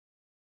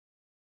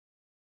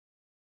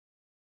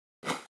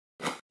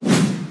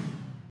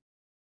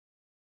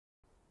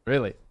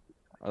Really?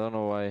 I don't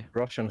know why.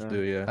 Russians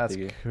do, yeah. That's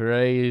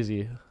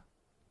crazy.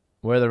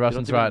 Where are the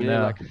Russians right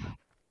now? Like,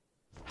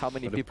 how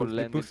many people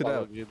land in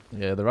power grid?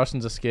 Yeah, the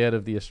Russians are scared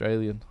of the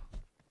Australian.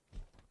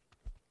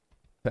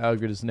 Power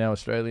grid is now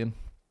Australian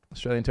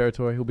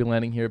territory. He'll be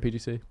landing here at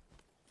PGC.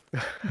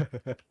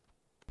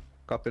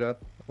 Copy that.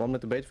 1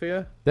 minute to bait for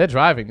you? They're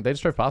driving. They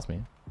just drove past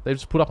me. They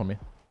just put up on me.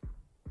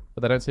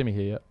 But they don't see me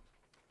here yet.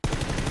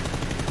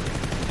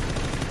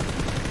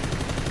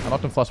 I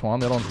knocked him flush one.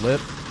 The other one's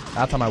lit.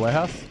 Outside my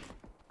warehouse.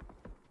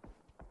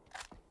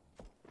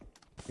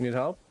 You need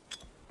help?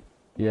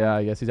 Yeah,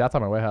 I guess he's outside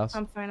my warehouse.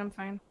 I'm fine, I'm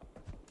fine.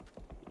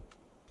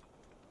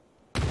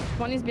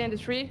 One is behind the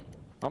tree.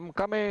 I'm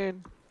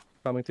coming.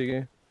 Coming to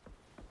you.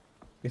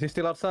 Is he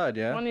still outside,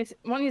 yeah? One is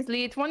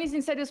lit, one is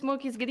inside the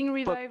smoke, he's getting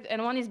revived,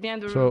 and one is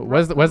behind the So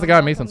where's the guy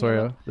on me,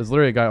 Sensorio? There's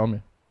literally a guy on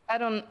me. I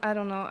don't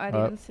know, I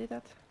didn't see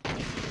that.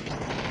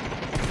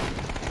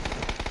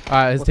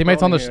 Alright, his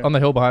teammate's on the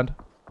hill behind.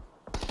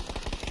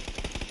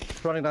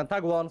 Running down,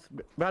 tag one,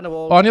 behind the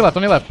wall. Oh, on your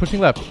left, pushing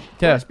left.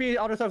 Yeah.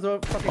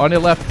 On your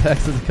left,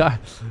 next to the guy.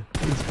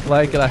 He's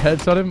flanking, I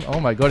headshot him.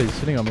 Oh my god, he's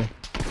sitting on me.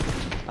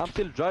 I'm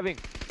still driving.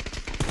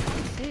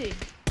 See.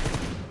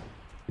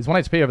 He's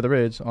 1 HP over the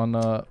ridge on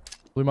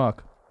blue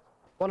mark.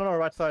 One on our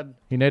right side.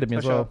 He naded me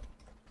as well.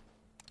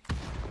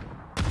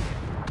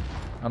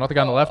 I'm not the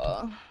guy on the left.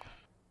 What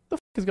the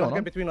fuck is going on?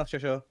 Get between us,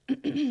 Shasho.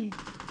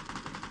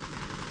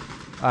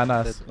 Ah,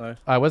 nice.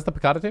 Where's the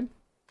Picado team?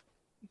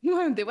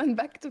 They went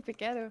back to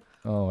Picado.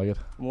 Oh my god.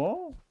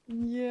 What?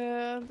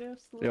 Yeah, they're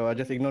slow. Yo, I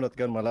just ignored that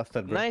gun on my left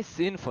side, bro. Nice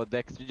info,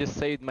 Dex. You just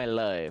saved my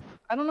life.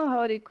 I don't know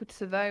how they could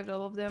survive,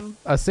 all of them.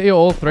 I see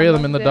all 3 of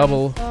them in the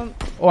double.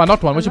 Oh, I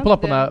knocked one. We should pull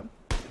up on that.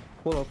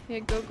 Pull up. Yeah,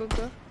 go.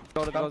 Go.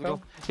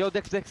 Yo,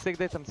 Dex, take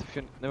that.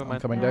 Never mind.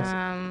 I'm coming,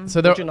 Dex.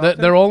 So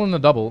they're all in the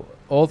double.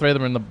 All 3 of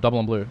them are in the double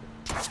and blue.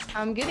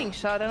 I'm getting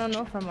shot. I don't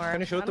know from where.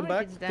 Can you shoot them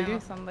back?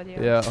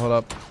 Yeah, hold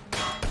up.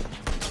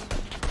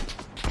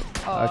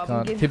 Oh, I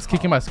can't. Keeps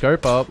kicking my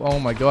scope up. Oh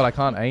my god, I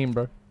can't aim,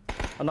 bro.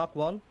 I knocked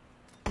one.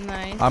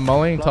 Nice. I'm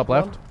mulling top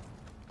left.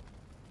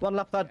 One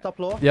left side, top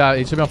floor. Yeah,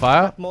 he should be on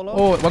fire.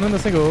 Oh, one in the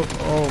single.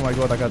 Oh my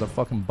god, that guy's a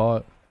fucking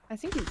bot. I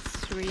think it's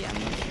 3, I'm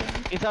not sure.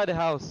 Inside the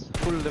house,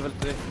 full level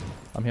 3.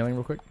 I'm healing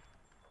real quick.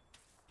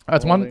 Oh,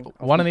 it's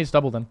one in each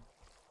double then.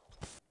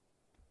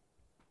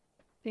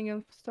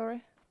 Single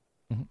story.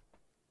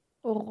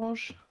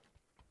 Orange.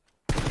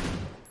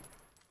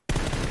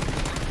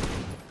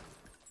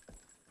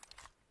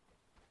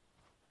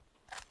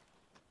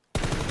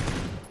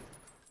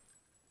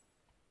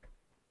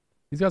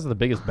 These guys are the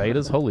biggest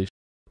betas. Holy shit.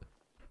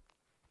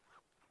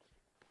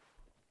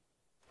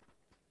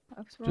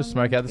 Just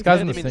smoke out. This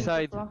guy's in the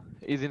inside.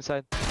 He's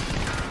inside.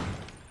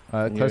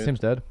 Close team's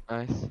dead.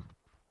 Nice.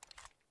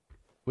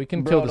 We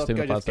can kill this team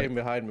in 5 just seconds. came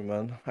behind me,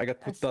 man. I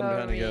got put down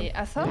behind again.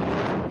 I thought there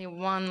was only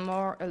one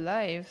more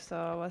alive, so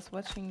I was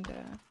watching the...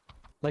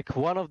 Like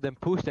one of them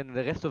pushed and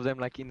the rest of them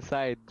like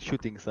inside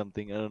shooting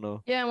something. I don't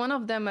know. Yeah, one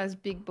of them has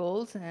big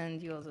balls and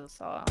the other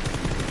saw.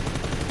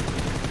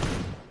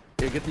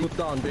 You get put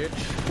down,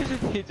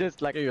 bitch. He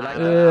just like... You like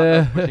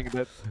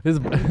that?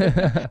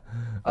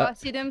 Oh, I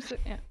see them. So,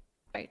 yeah.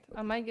 Wait,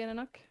 I might get a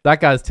knock.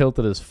 That guy's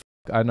tilted as f.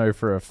 I know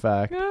for a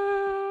fact.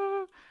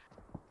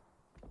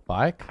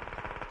 Bike?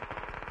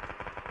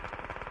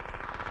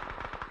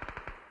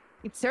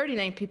 It's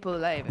 39 people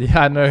alive.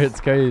 Yeah, I know,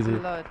 it's crazy.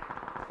 Lot.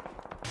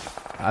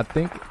 I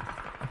think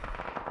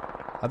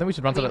we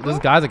should run to this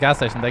guy's a gas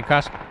station. They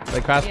crashed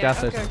gas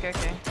station. Okay.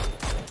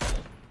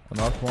 I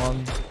knocked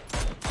one.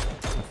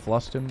 I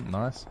flushed him.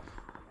 Nice.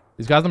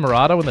 These guys in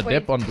Murata when the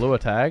dip on blue are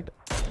tagged.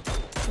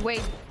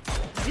 Wait,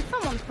 did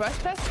someone crash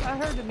test? I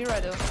heard the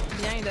Mirado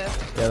behind us.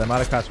 Yeah, they might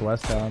have crashed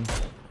West Town.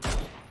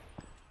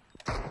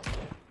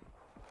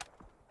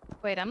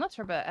 Wait, I'm not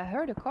sure, but I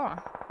heard a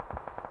car.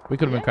 We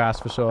could have been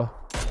crashed for sure.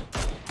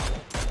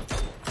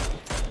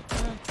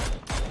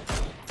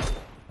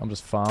 I'm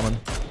just farming.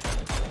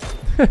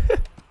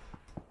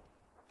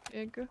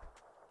 Yeah, good.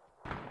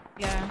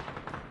 Yeah.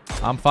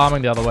 I'm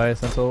farming the other way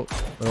since they're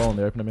all in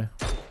the open to me.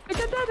 Look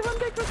at that, one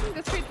guy crossing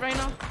the street right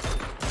now.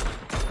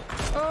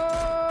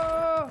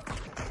 Oh!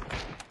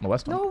 The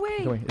West No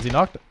way! Is he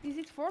knocked? Is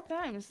it 4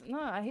 times?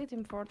 No, I hit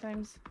him 4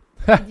 times.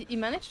 He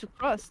managed to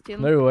cross still.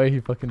 No way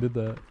he fucking did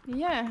that.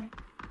 Yeah.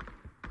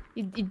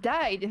 He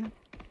died.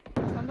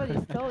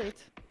 Somebody stole it.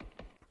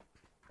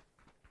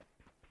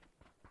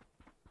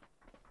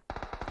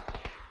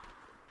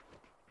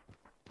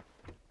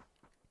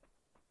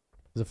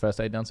 There's a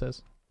first aid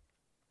downstairs.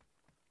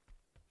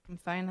 I'm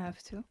fine, I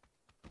have to.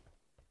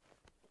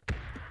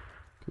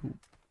 Cool.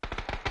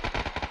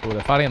 Oh,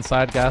 they're fighting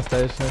inside gas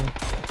station.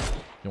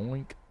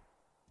 Yoink.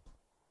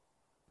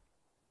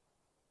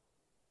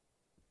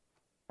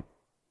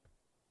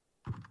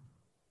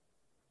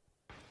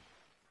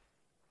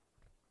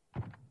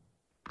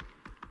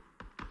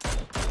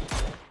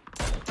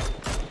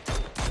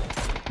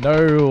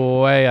 No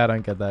way I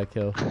don't get that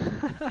kill.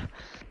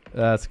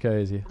 That's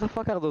crazy. What the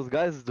fuck are those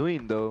guys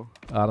doing though?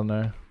 I don't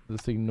know.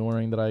 Just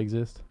ignoring that I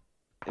exist.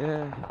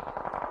 Yeah.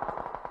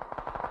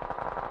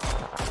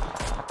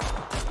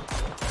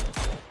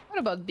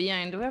 about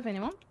behind? Do we have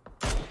anyone?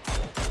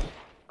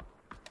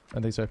 I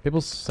think so.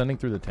 People sending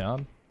through the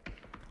town.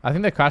 I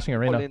think they're crashing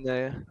arena. All in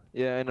there.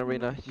 Yeah, in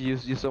arena. You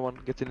someone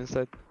getting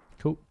inside.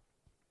 Cool.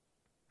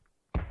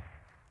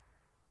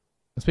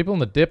 There's people in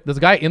the dip. There's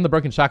a guy in the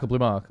broken shackle, blue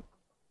mark.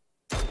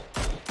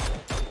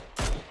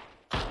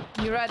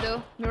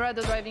 Mirado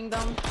driving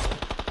down.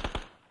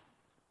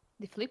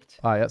 They flipped.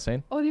 Ah, yeah,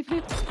 seen. Oh, they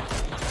flipped.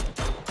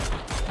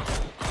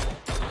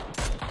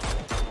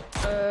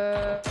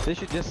 They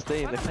should just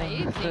stay in What the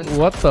am I car. eating?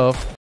 What the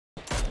f...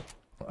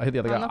 I hit the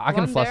other Oh, guy. knocked I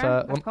can one flush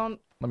there. that. I can't.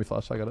 Let me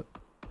flush. I got it.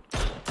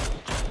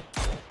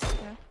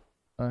 Yeah.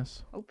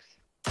 Nice. Oops.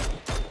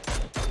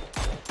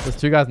 There's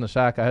 2 guys in the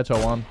shack. I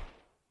headshot 1.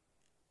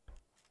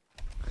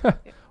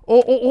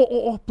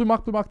 Oh. Blue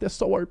mark. They're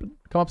so open.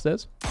 Come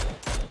upstairs.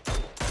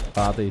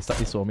 Ah, he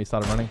saw me.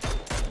 Started running.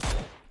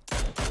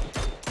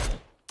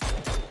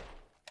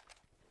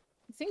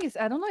 The thing is,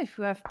 I don't know if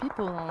we have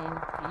people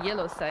on the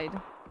yellow side.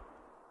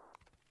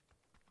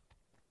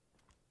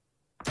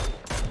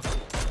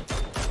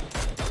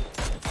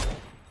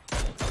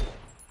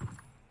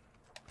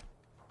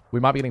 We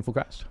might be getting full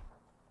crashed.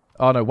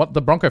 Oh no, what?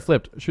 The Bronco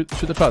flipped. Shoot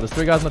the truck. There's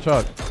 3 guys in the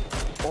truck.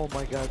 Oh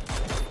my god.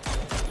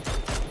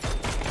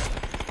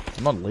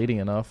 I'm not leading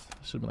enough.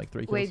 Should have been like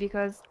 3 kills. Wait,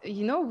 because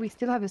you know we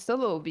still have a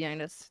solo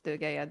behind us. The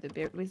guy at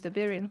the with the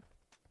barrel.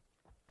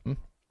 Hmm?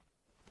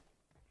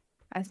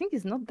 I think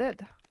he's not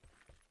dead.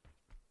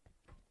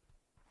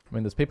 I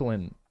mean, there's people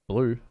in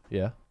blue.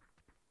 Yeah.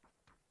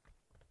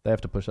 They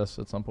have to push us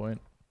at some point.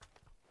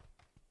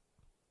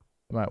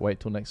 We might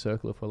wait till next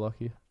circle if we're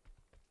lucky.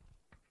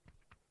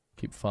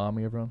 Keep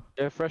farming everyone.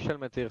 Yeah, fresh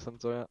helmet here,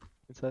 Santoya.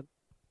 Inside.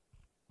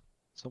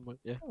 Somewhere,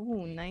 yeah.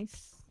 Oh,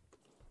 nice.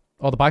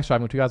 Oh, the bike's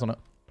driving with 2 guys on it.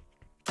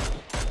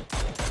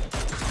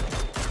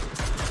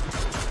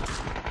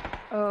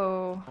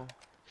 Oh.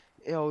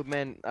 Oh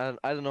man,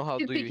 I don't know how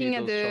Still do you picking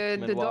hit at those shots,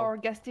 man. the Wow. door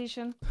gas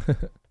station.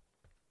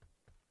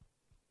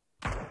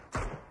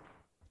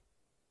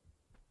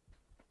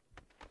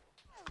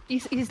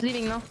 He's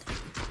leaving now.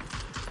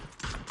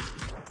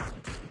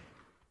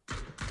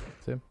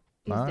 See him?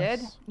 He's Nice. dead.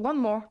 One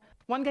more.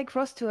 One guy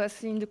crossed to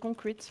us in the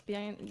concrete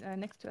behind,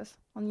 next to us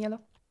on yellow.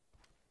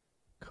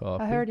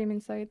 Copy. I heard him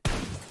inside.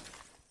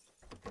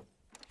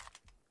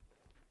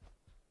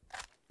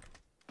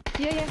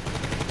 Yeah.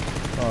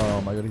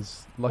 Oh my god,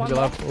 he's lucky One to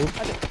more. laugh. Oops.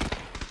 Okay.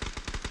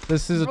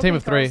 This is a team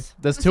of 3. Broken cars.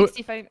 There's 2.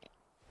 265.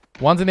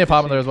 One's in the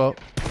apartment there as well.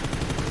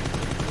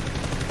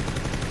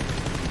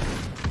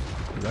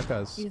 That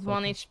guy's. He's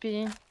 1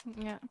 HP.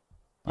 Yeah.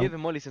 You have a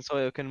molly,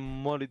 Santoya. You can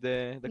molly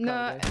the car,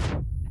 No,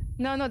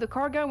 guys. no, the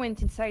car guy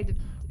went inside.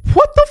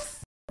 What the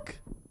f?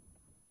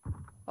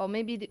 Or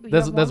maybe you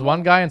There's have there's more?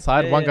 one guy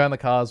inside, Yeah, one yeah. guy in the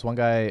cars, one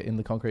guy in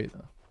the concrete.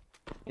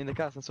 In the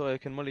car, Santoya. You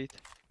can molly it.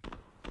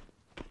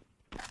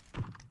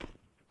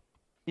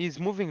 He's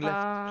moving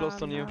left,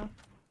 close on you. No.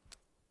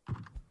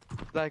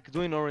 Like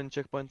doing orange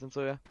checkpoint,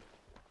 Santoya.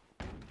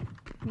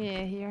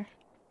 Yeah, here.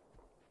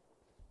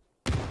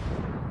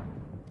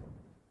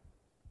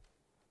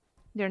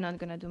 They're not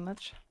gonna do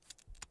much.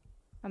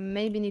 I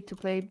maybe need to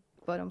play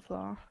bottom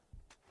floor.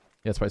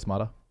 Yeah, it's probably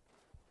smarter.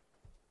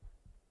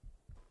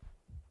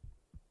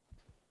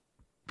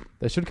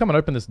 They should come and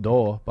open this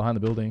door behind the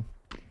building.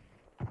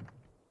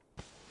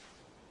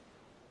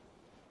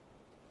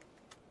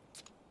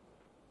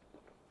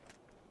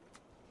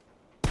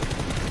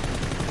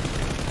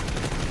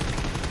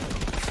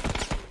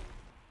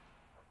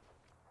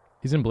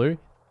 He's in blue.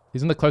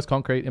 He's in the close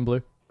concrete in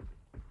blue.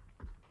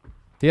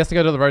 He has to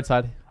go to the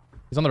roadside.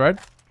 He's on the road.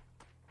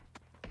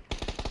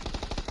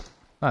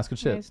 Nice, good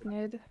shit. Nice,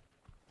 Ned.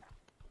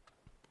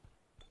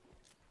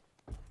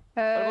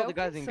 What about the Okay,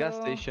 guys in gas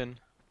so- station?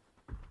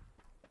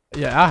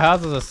 Yeah, our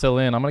houses are still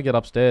in. I'm gonna get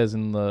upstairs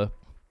in the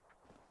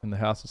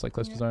house. It's like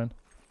close to Yeah. zone.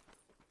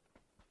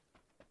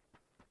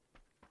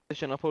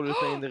 Station, I'll probably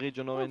play in the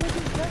region Oh, orange. what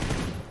is that?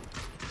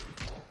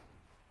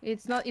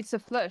 It's not. It's a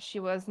flush. He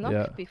was knocked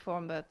Yeah.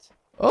 before, but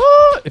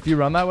Oh, if you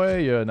run that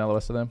way, you're an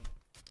LOS to them.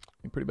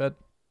 You're pretty bad.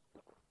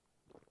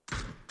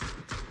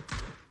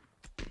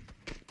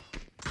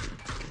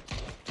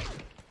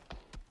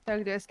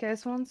 like the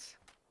SKS ones.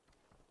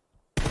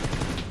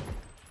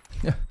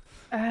 Yeah.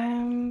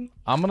 Um.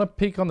 I'm gonna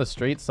peek on the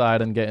street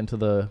side and get into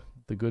the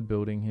good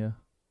building here.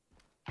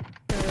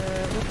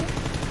 Okay.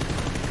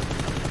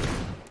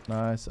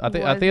 Nice. I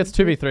think Was it's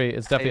it 2v3.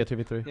 It's definitely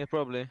Hey. a 2v3. Yeah,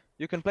 probably.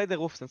 You can play the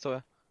roof,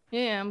 Santoya.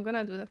 Yeah, I'm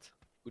gonna do that.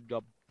 Good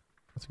job.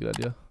 That's a good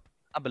idea.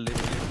 I believe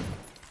in you.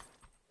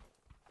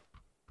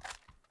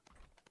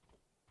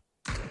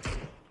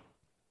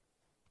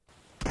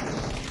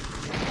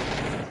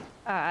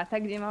 Ah,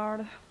 attack him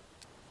hard.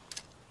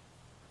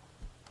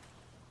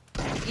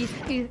 He's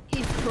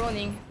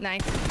proning.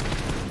 Nice.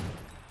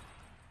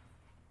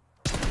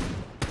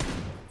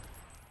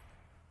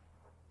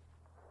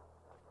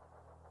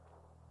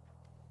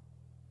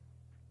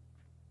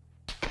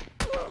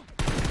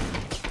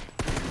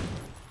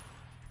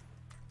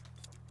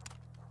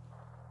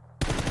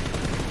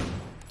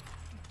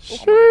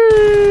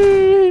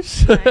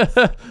 Sheesh.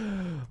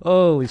 Nice.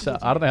 Holy shit!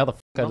 I don't know how the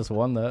fuck I No. just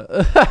won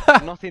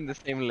that. Not in the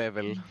same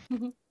level.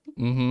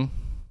 Mm-hmm.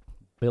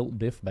 Built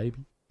diff, baby.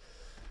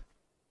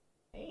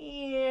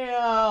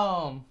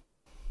 Damn.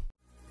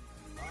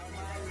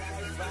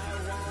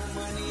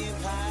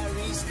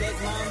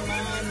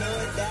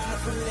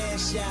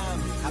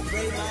 I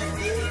pray my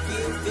dick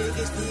get big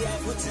as the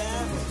Eiffel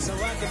Tower, so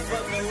I can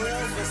fuck the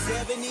world for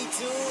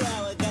 72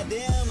 hours.